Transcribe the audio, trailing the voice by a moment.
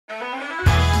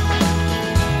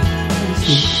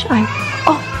What?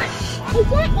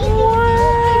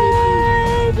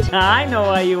 I know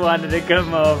why you wanted to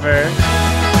come over.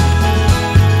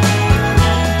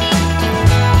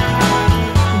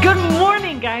 Good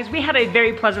morning, guys. We had a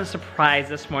very pleasant surprise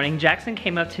this morning. Jackson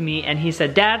came up to me and he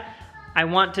said, Dad, I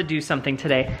want to do something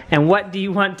today. And what do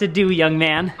you want to do, young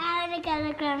man? I want to go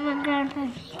to Grandma and Grandpa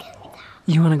Mecham's house.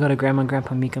 You want to go to Grandma and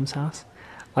Grandpa Mecham's house?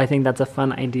 Well, I think that's a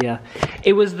fun idea.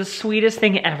 It was the sweetest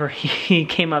thing ever. He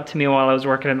came up to me while I was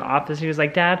working in the office. He was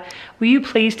like, Dad, will you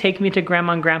please take me to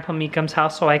Grandma and Grandpa Mecham's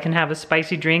house so I can have a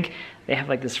spicy drink? They have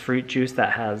like this fruit juice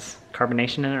that has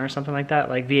carbonation in it or something like that,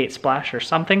 like V8 Splash or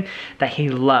something that he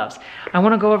loves. I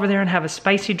want to go over there and have a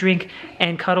spicy drink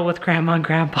and cuddle with Grandma and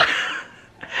Grandpa.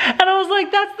 And I was like,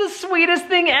 that's the sweetest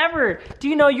thing ever. Do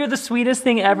you know you're the sweetest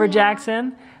thing ever,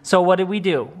 Jackson? So what did we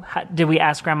do? Did we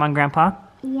ask Grandma and Grandpa?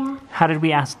 Yeah. How did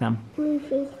we ask them? We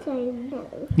FaceTime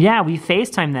them. Yeah, we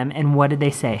FaceTimed them, and what did they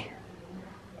say?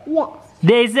 Yes.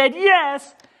 They said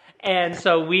yes! And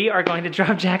so we are going to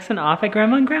drop Jackson off at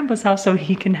Grandma and Grandpa's house so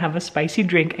he can have a spicy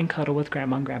drink and cuddle with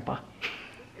Grandma and Grandpa.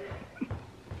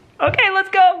 Okay, let's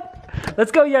go!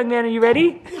 Let's go, young man. Are you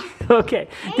ready? Okay.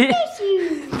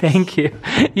 Thank you.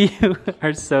 You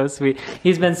are so sweet.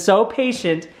 He's been so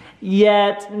patient,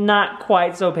 yet not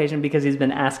quite so patient because he's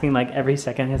been asking like every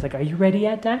second. He's like, are you ready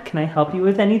yet, Dad? Can I help you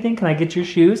with anything? Can I get your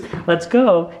shoes? Let's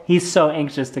go. He's so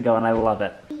anxious to go and I love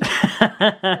it.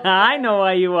 I know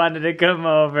why you wanted to come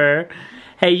over.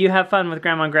 Hey, you have fun with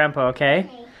Grandma and Grandpa, okay?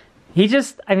 He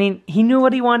just, I mean, he knew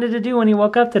what he wanted to do when he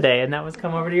woke up today, and that was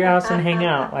come over to your house and hang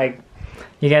out. Like,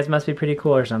 you guys must be pretty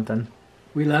cool or something.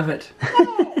 We love it.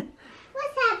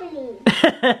 What's happening?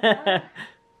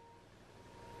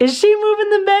 Is she moving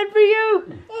the bed for you?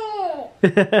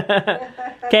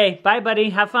 Okay, bye buddy,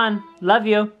 have fun. Love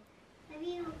you. Love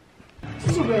you. This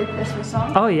is a great Christmas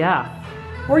song. Oh yeah.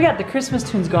 We got the Christmas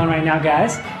tunes going right now,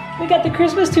 guys. We got the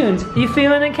Christmas tunes. You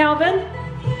feeling it, Calvin?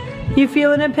 You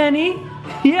feeling it, Penny?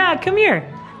 Yeah, come here.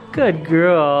 Good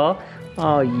girl.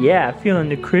 Oh yeah, feeling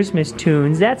the Christmas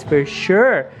tunes, that's for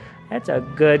sure. That's a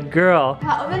good girl.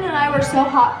 Calvin and I were so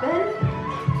hot then,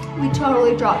 we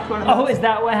totally dropped one of those. Oh, is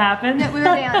that what happened? That we were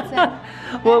dancing.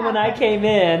 Well, when I came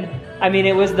in, I mean,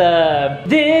 it was the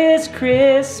This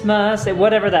Christmas,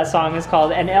 whatever that song is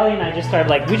called, and Ellie and I just started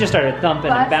like, we just started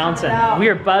thumping and bouncing. We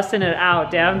were busting it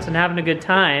out, dancing, having a good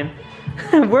time.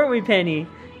 Weren't we, Penny?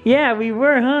 Yeah, we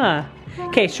were, huh?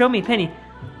 Okay, show me, Penny.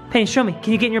 Penny, show me.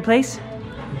 Can you get in your place?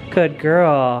 Good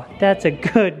girl. That's a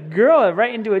good girl.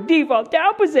 Right into a default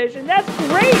down position. That's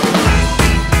great.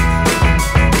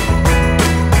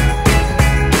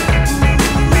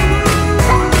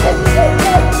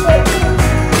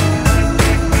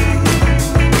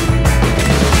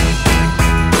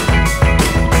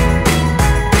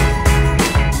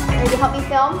 Are you gonna help me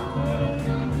film?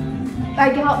 Are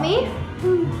you gonna help me?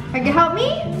 Are you gonna help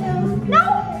me?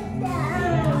 No?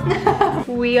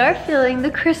 We are feeling the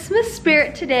Christmas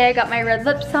spirit today. I got my red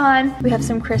lips on. We have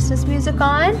some Christmas music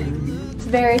on. It's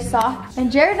very soft.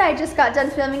 And Jared and I just got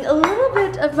done filming a little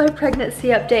bit of my pregnancy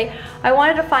update. I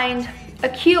wanted to find a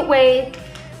cute way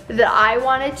that I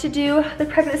wanted to do the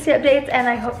pregnancy updates, and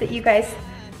I hope that you guys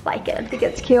like it. I think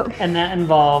it's cute. And that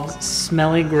involves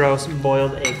smelly, gross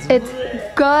boiled eggs. It's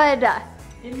good.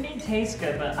 It may taste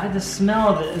good, but the smell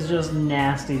of it is just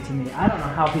nasty to me. I don't know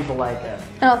how people like it.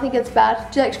 I don't think it's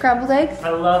bad. Do you like scrambled eggs? I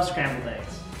love scrambled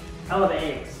eggs. I love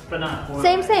eggs, but not boiled.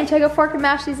 Same. Take a fork and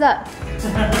mash these up. Does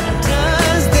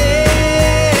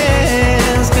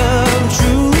this come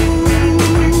true?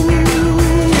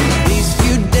 These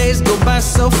few days go by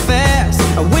so fast.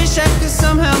 I wish I could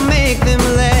somehow make them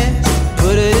last.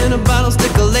 Put it in a bottle,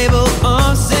 stick a label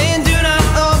on, saying do not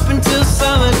open till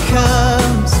summer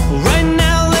comes. Right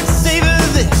now, let's savor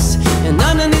this, and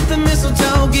underneath the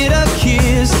mistletoe, get a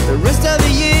kiss. The rest of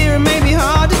the year may be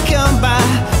hard to come by,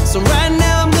 so right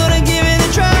now I'm gonna give it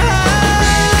a try.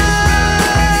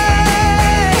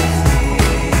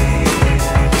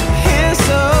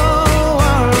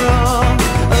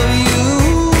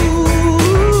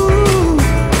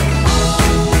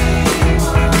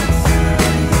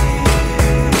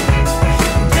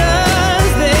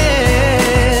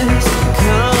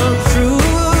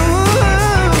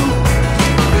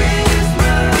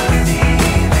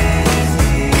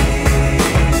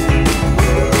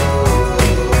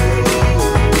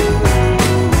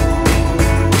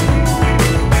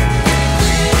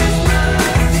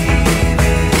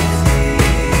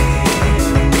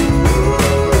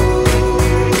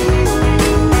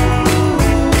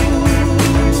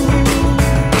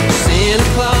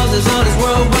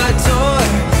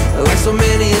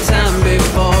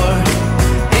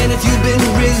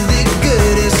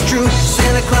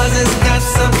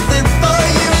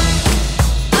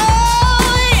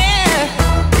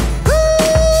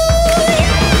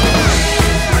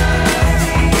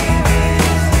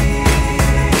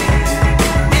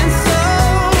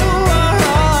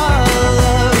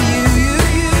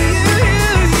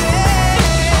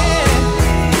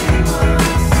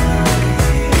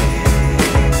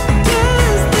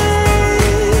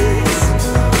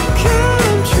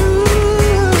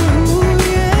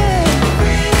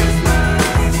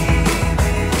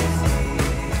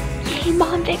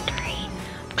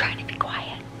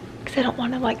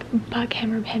 like bug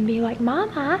him or him be like,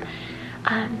 Mama,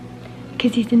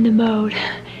 because he's in the mode.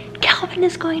 Calvin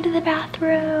is going to the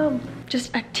bathroom.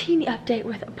 Just a teeny update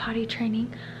with potty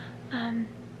training.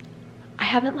 I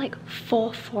haven't like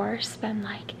full force been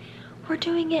like, we're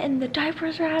doing it and the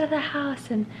diapers are out of the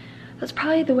house, and that's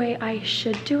probably the way I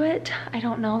should do it. I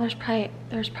don't know, there's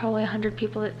probably 100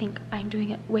 people that think I'm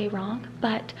doing it way wrong,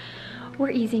 but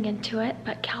we're easing into it.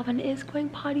 But Calvin is going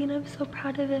potty and I'm so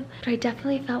proud of him. But I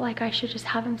definitely felt like I should just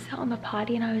have him sit on the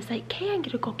potty, and I was like, okay, I'm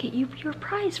gonna go get you your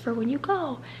prize for when you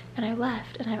go. And I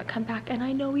left and I haven't come back, and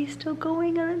I know he's still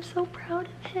going, and I'm so proud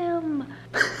of him.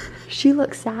 She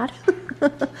looks sad.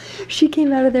 She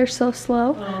came out of there so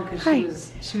slow. Oh,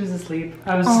 because she was asleep.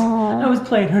 I was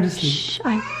playing her to sleep. Shh,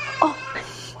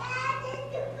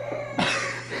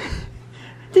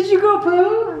 Did you go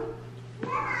poo?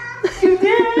 You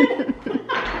did?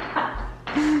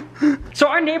 So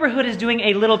our neighborhood is doing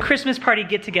a little Christmas party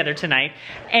get together tonight,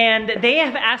 and they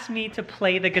have asked me to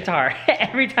play the guitar.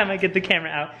 Every time I get the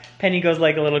camera out, Penny goes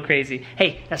like a little crazy.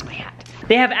 Hey, that's my hat.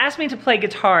 They have asked me to play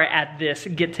guitar at this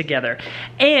get together.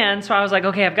 And so I was like,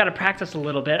 okay, I've got to practice a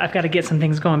little bit. I've got to get some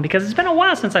things going because it's been a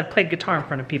while since I've played guitar in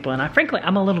front of people, and frankly,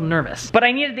 I'm a little nervous. But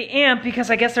I needed the amp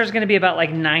because I guess there's gonna be about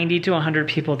like 90 to 100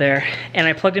 people there, and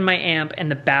I plugged in my amp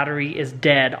and the battery is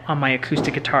dead on my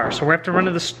acoustic guitar. So we're have to run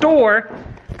to the store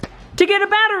to get a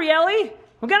battery, Ellie.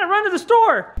 We gotta run to the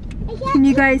store. Can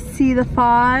you guys see the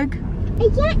fog? I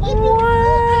can't even see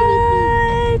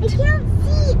anything. I can't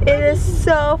see. It is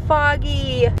so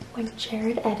foggy. When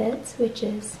Jared edits, which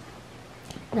is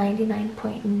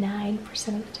 99.9%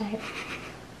 of the time,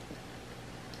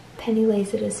 Penny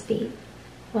lays at his feet.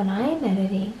 When I'm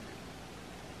editing,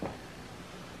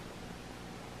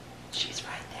 She's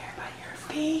right there by your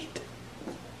feet.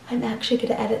 I'm actually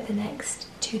gonna edit the next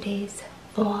 2 days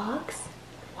vlogs.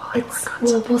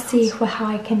 We'll see how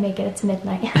I can make it. It's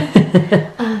midnight.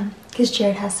 Because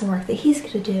Jared has some work that he's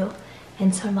gonna do,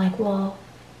 and so I'm like, well,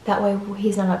 that way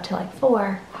he's not up till like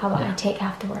 4. How about I take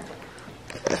half the work?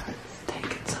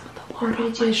 Taking some of the load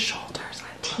off my shoulders.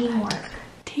 Teamwork.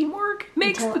 Teamwork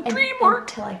makes the dream work.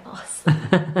 Until I fall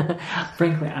asleep.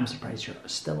 Frankly, I'm surprised you're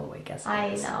still awake as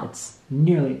I know. It's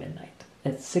nearly midnight.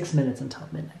 It's 6 minutes until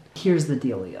midnight. Here's the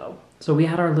dealio. So we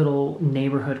had our little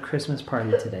neighborhood Christmas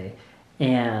party today,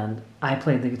 and I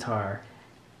played the guitar,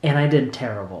 and I did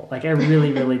terrible. Like, I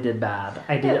really, really did bad.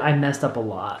 I messed up a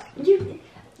lot.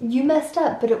 You messed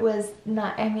up, but it was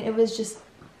not, I mean, it was just...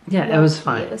 Yeah, it was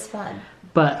fine. It was fun.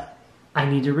 But I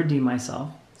need to redeem myself,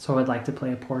 so I'd like to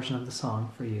play a portion of the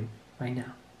song for you right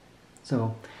now.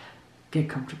 So get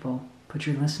comfortable, put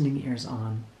your listening ears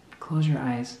on, close your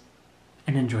eyes,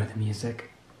 and enjoy the music.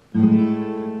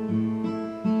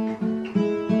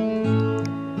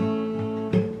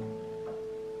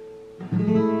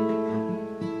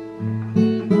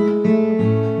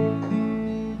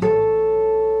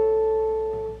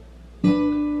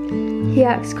 He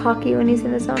acts cocky when he's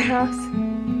in his own house.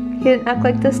 He didn't act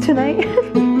like this tonight.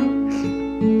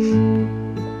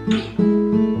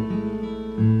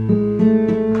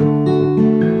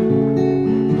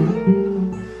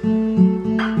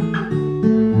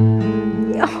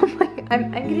 Oh my,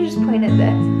 I'm gonna just point at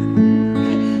this.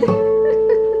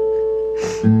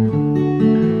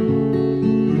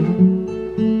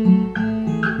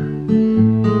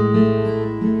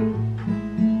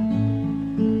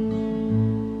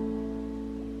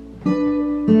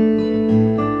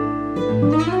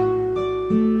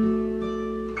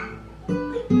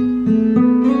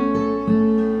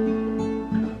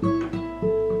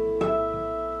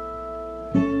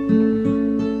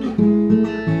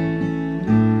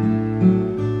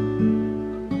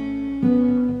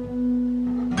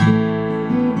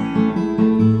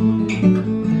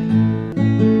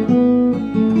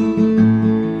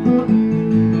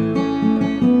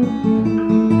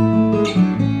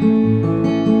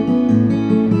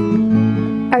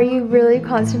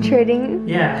 Concentrating.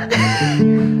 Yeah.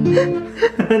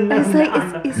 I was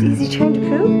like, is Easy trying to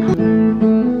poop?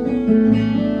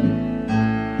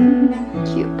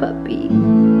 Cute puppy.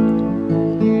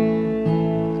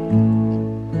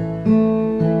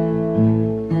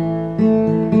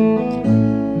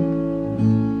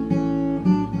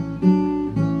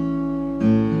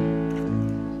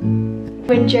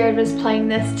 When Jared was playing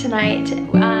this tonight,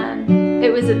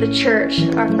 it was at the church.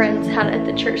 Our friends had it at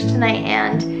the church tonight,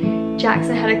 and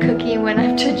Jackson had a cookie and went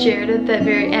up to Jared at the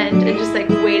very end and just like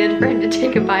waited for him to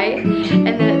take a bite. And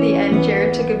then at the end,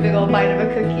 Jared took a big old bite of a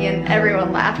cookie, and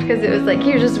everyone laughed because it was like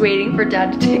he was just waiting for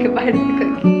Dad to take a bite of the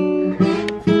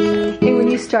cookie. And when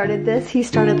you started this, he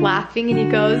started laughing and he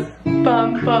goes,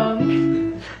 bum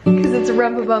bum. Because it's a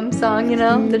Rumba Bum song, you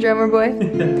know, the drummer boy.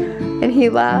 And he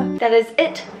laughed. That is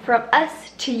it from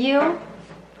us to you.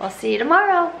 I'll see you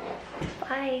tomorrow.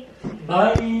 Bye.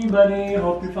 Bye, buddy.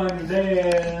 Hope you find me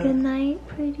there. Good night,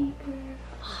 pretty girl.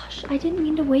 Gosh, I didn't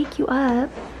mean to wake you up.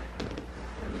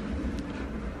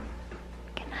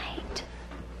 Good night.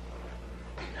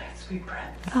 Good night, sweet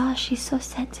prince. Oh, she's so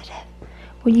sensitive.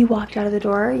 When you walked out of the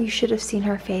door, you should have seen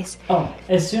her face. Oh,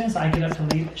 as soon as I get up to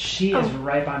leave, she is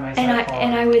right by my side.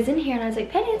 And I was in here and I was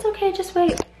like, Penny, it's okay, just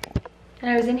wait. And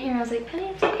I was in here and I was like, Penny,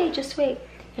 it's okay, just wait.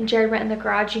 And Jared went in the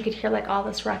garage, you could hear like all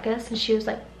this ruckus, and she was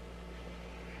like,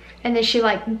 and then she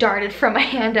like darted from my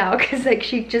hand out because like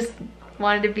she just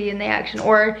wanted to be in the action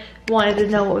or wanted to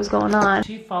know what was going on.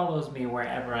 She follows me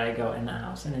wherever I go in the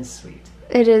house and is sweet.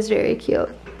 It is very cute.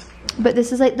 But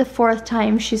this is like the 4th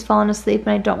time she's fallen asleep and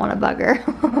I don't want to bug her.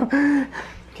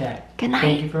 Okay. Good night.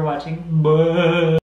 Thank you for watching. Bye.